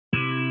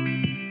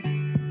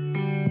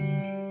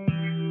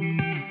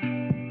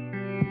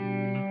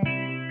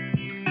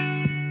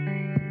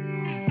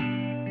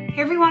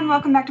Hey everyone,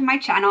 welcome back to my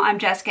channel. I'm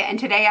Jessica and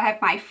today I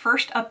have my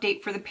first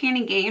update for the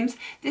Panning Games.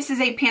 This is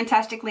a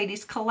PANtastic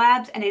Ladies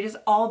collabs and it is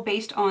all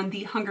based on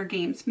the Hunger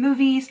Games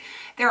movies.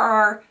 There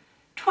are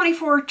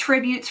 24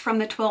 tributes from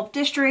the 12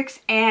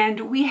 districts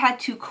and we had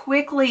to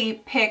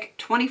quickly pick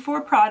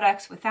 24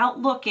 products without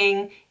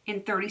looking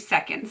in 30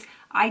 seconds.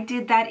 I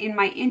did that in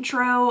my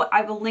intro.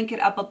 I will link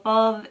it up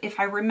above if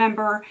I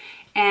remember.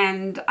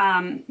 And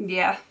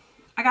yeah,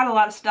 I got a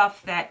lot of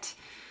stuff that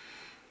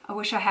I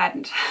wish I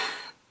hadn't.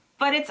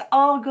 But it's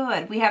all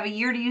good. We have a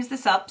year to use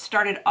this up.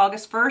 Started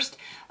August 1st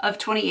of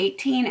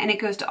 2018 and it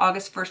goes to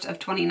August 1st of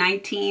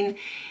 2019.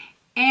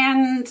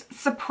 And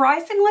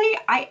surprisingly,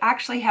 I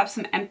actually have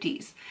some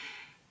empties.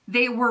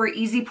 They were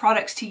easy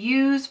products to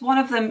use. One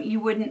of them you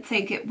wouldn't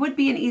think it would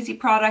be an easy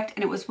product,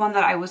 and it was one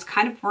that I was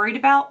kind of worried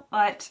about,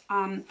 but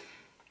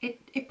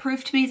it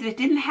proved to me that it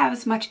didn't have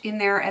as much in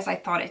there as I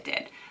thought it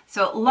did.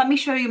 So let me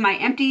show you my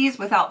empties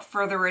without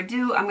further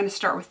ado. I'm going to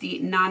start with the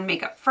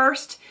non-makeup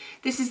first.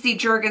 This is the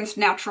Jergens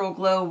Natural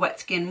Glow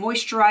Wet Skin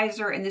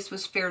Moisturizer, and this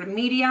was fair to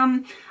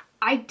medium.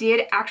 I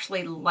did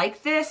actually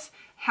like this.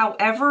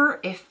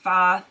 However, if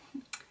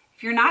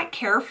you're not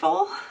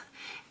careful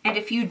and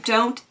if you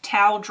don't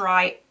towel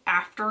dry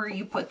after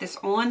you put this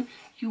on,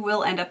 you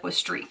will end up with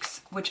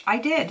streaks, which I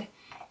did.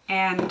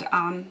 And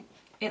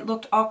it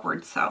looked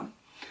awkward, so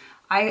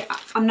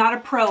I'm not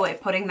a pro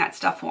at putting that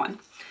stuff on.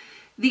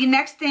 The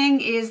next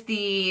thing is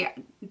the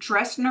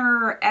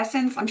JDresdner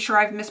Essenz. I'm sure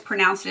I've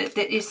mispronounced it.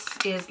 That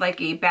is like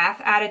a bath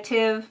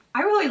additive.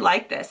 I really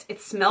like this.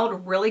 It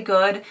smelled really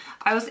good.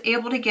 I was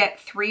able to get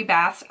 3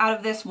 baths out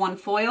of this, 1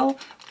 foil,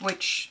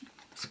 which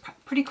is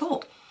pretty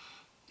cool.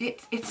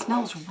 It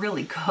smells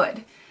really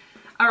good.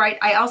 All right,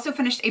 I also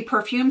finished a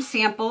perfume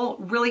sample,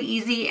 really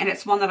easy, and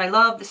it's one that I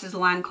love. This is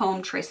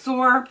JLancome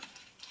Tresor.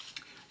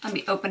 Let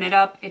me open it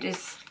up. It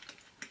is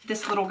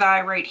this little guy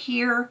right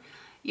here.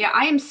 Yeah,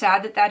 I am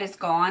sad that that is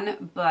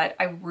gone, but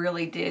I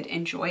really did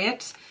enjoy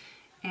it.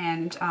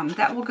 And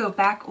that will go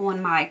back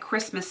on my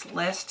Christmas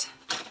list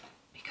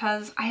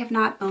because I have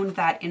not owned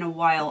that in a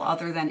while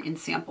other than in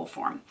sample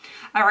form.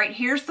 All right,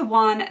 here's the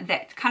one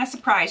that kind of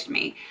surprised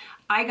me.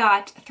 I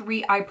got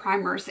 3 eye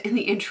primers in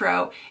the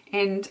intro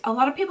and a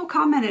lot of people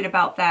commented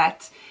about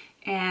that,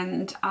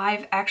 and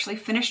I've actually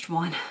finished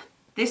one.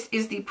 This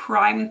is the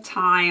Prime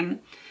Time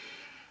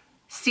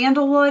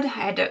Sandalwood. I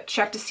had to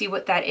check to see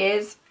what that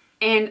is.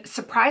 And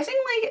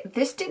surprisingly,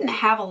 this didn't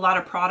have a lot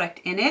of product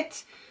in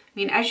it. I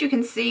mean, as you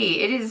can see,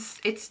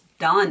 it's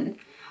done.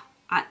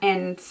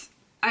 And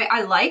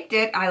I liked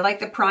it. I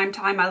like the Prime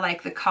Time. I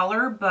like the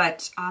color,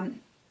 but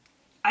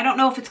I don't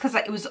know if it's because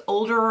it was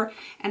older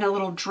and a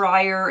little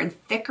drier and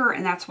thicker,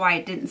 and that's why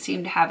it didn't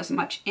seem to have as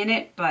much in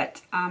it.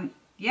 But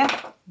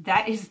yeah,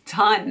 that is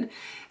done.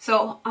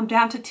 So I'm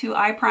down to 2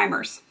 eye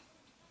primers.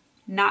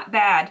 Not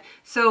bad.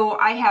 So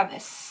I have,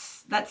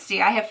 let's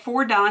see, I have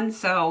 4 done,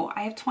 so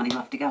I have 20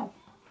 left to go.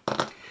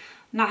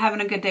 Not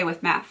having a good day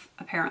with math,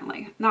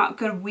 apparently. Not a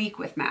good week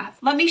with math.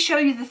 Let me show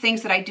you the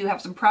things that I do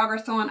have some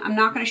progress on. I'm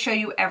not going to show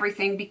you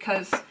everything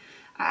because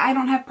I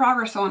don't have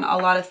progress on a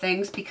lot of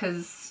things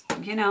because,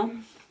 you know,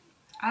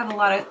 I have a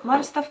lot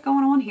of stuff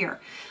going on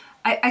here.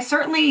 I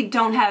certainly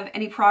don't have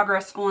any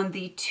progress on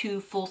the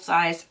 2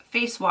 full-size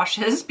face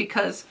washes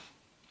because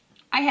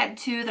I had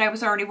 2 that I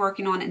was already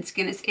working on and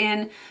Skin is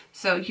In,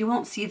 so you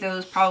won't see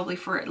those probably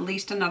for at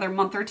least another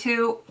month or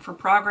 2 for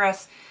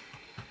progress.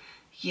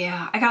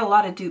 Yeah, I got a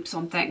lot of dupes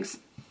on things.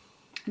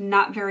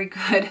 Not very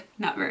good,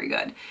 not very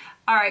good.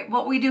 All right,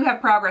 what we do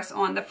have progress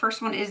on, the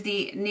first one is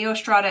the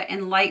NeoStrata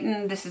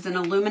Enlighten. This is an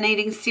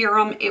illuminating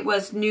serum. It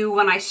was new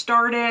when I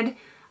started.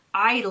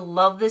 I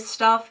love this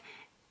stuff,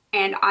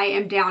 and I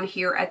am down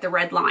here at the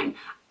red line.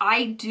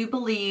 I do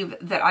believe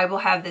that I will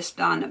have this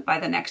done by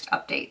the next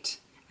update.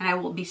 And I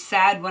will be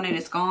sad when it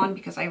is gone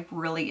because I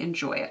really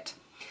enjoy it.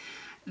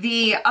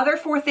 The other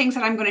 4 things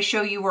that I'm going to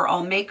show you were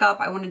all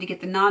makeup. I wanted to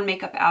get the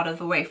non-makeup out of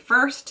the way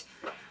first.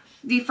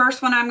 The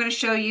first one I'm going to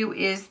show you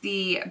is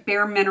the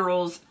Bare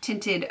Minerals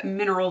Tinted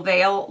Mineral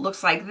Veil.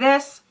 Looks like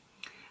this.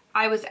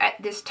 I was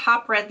at this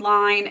top red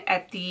line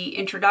at the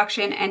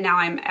introduction, and now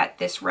I'm at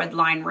this red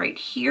line right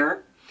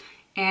here.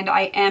 And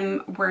I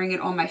am wearing it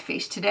on my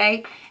face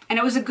today. And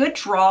it was a good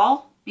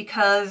draw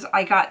because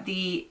I got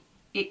the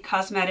It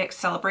Cosmetics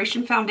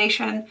Celebration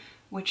Foundation,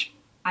 which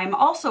I'm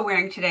also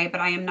wearing today, but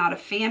I am not a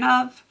fan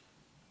of.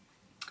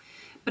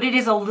 But it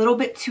is a little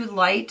bit too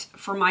light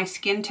for my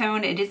skin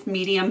tone. It is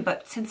medium,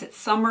 but since it's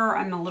summer,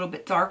 I'm a little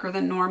bit darker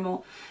than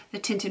normal. The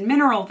Tinted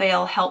Mineral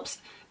Veil helps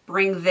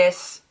bring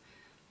this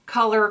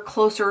color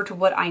closer to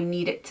what I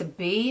need it to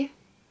be.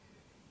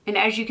 And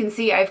as you can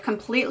see, I've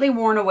completely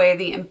worn away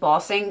the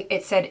embossing.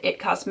 It said It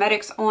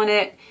Cosmetics on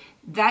it.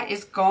 That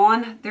is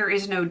gone. There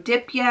is no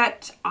dip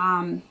yet.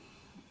 And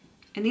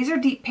these are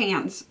deep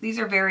pans. These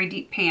are very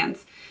deep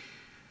pans.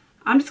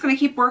 I'm just going to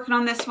keep working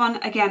on this one.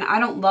 Again, I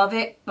don't love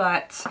it,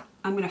 but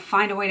I'm going to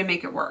find a way to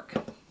make it work.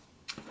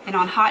 And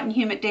on hot and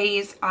humid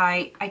days,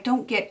 I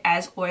don't get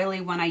as oily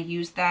when I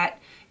use that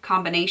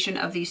combination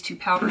of these 2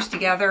 powders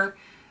together.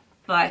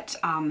 But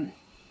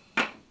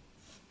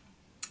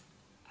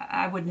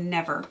I would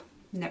never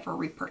never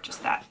repurchase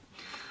that.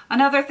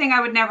 Another thing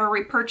I would never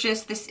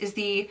repurchase, this is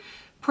the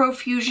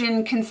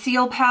Profusion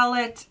Conceal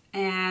palette,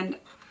 and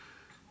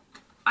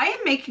I am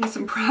making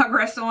some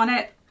progress on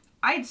it.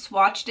 I had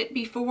swatched it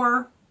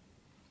before,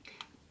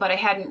 but I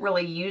hadn't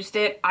really used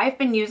it. I've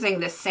been using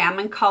this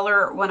salmon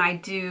color when I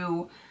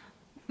do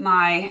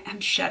my, I'm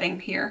shedding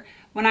here,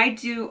 when I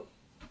do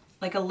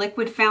like a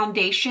liquid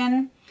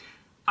foundation.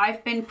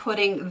 I've been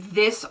putting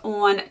this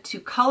on to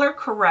color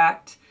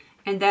correct,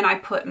 and then I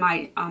put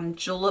my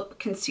julep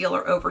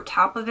concealer over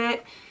top of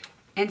it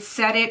and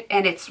set it,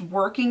 and it's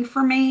working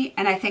for me,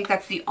 and I think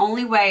that's the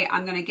only way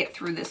I'm going to get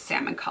through this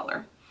salmon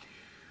color.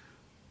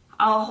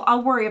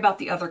 I'll worry about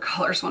the other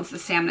colors once the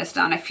salmon is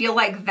done. I feel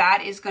like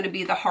that is going to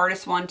be the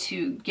hardest one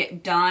to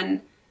get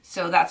done,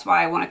 so that's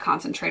why I want to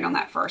concentrate on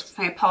that first.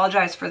 I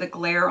apologize for the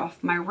glare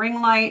off my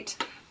ring light,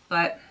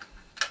 but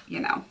you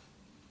know,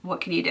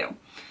 what can you do?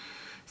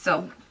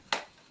 So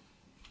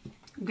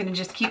I'm going to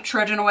just keep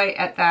trudging away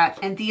at that.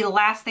 And the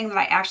last thing that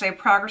I actually have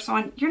progress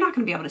on, you're not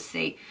going to be able to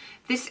see.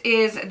 This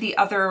is the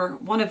other,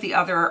 one of the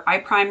other eye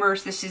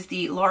primers. This is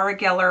the Laura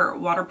Geller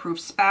Waterproof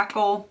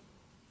Spackle.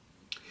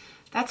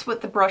 That's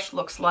what the brush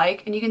looks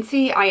like. And you can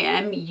see I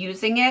am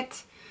using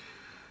it.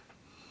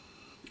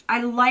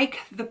 I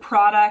like the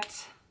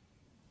product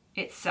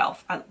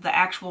itself, the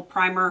actual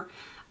primer.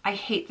 I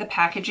hate the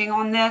packaging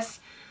on this.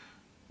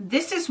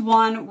 This is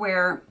one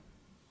where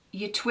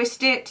you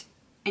twist it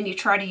and you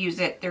try to use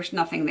it, there's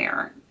nothing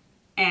there.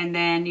 And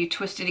then you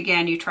twist it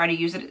again, you try to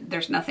use it,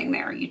 there's nothing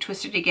there. You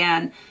twist it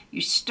again,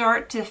 you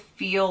start to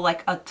feel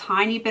like a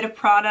tiny bit of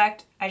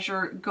product as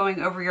you're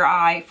going over your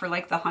eye for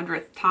like the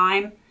 100th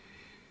time.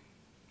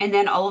 And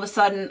then all of a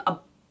sudden, a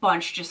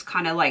bunch just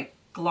kind of like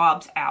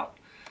globs out.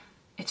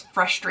 It's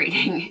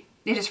frustrating.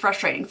 It is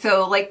frustrating.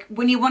 So like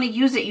when you want to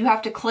use it, you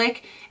have to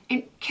click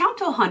and count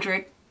to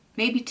 100,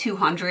 maybe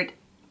 200,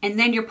 and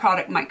then your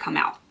product might come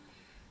out.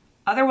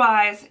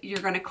 Otherwise, you're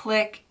going to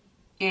click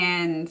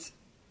and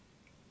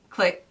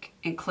click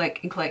and click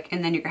and click,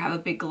 and then you're going to have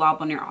a big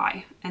glob on your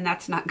eye. And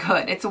that's not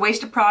good. It's a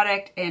waste of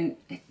product, and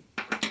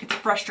it's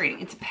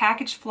frustrating. It's a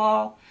package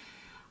flaw.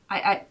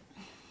 I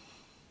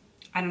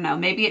don't know.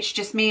 Maybe it's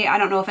just me. I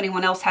don't know if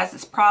anyone else has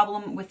this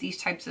problem with these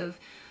types of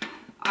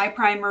eye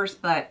primers,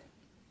 but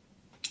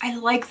I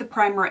like the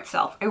primer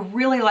itself. I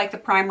really like the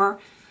primer.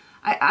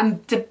 I'm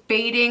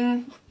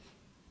debating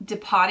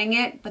depotting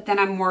it, but then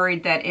I'm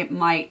worried that it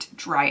might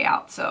dry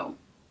out. So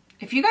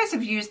if you guys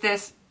have used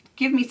this,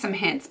 give me some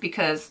hints,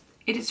 because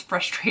it is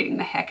frustrating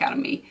the heck out of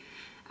me.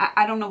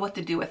 I don't know what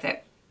to do with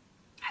it.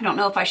 I don't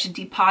know if I should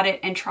depot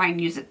it and try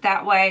and use it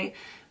that way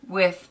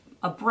with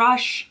a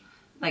brush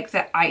like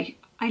that I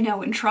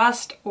know and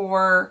trust,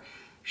 or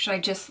should I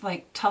just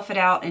like tough it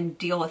out and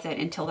deal with it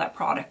until that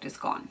product is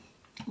gone?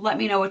 Let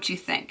me know what you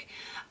think.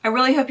 I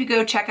really hope you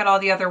go check out all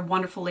the other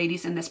wonderful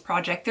ladies in this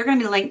project. They're going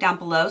to be linked down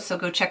below, so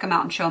go check them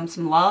out and show them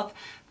some love.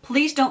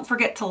 Please don't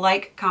forget to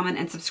like, comment,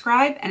 and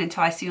subscribe. And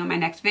until I see you in my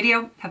next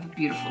video, have a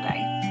beautiful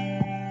day.